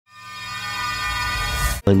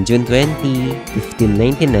On June 20,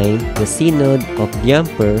 1599, the Synod of the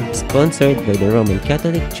Emperor, sponsored by the Roman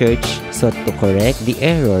Catholic Church, sought to correct the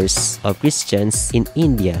errors of Christians in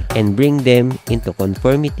India and bring them into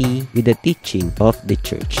conformity with the teaching of the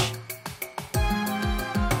Church.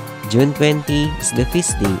 June 20 is the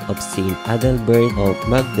feast day of Saint Adalbert of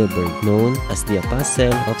Magdeburg, known as the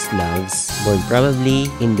Apostle of Slavs, born probably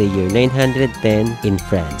in the year 910 in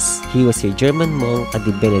France. He was a German monk at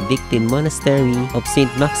the Benedictine Monastery of St.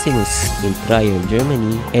 Maximinus in Trier,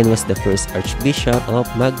 Germany, and was the first Archbishop of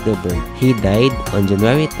Magdeburg. He died on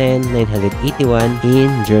January 10, 981 in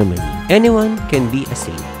Germany. Anyone can be a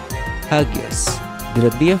saint. Hagios. Do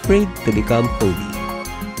not be afraid to become holy.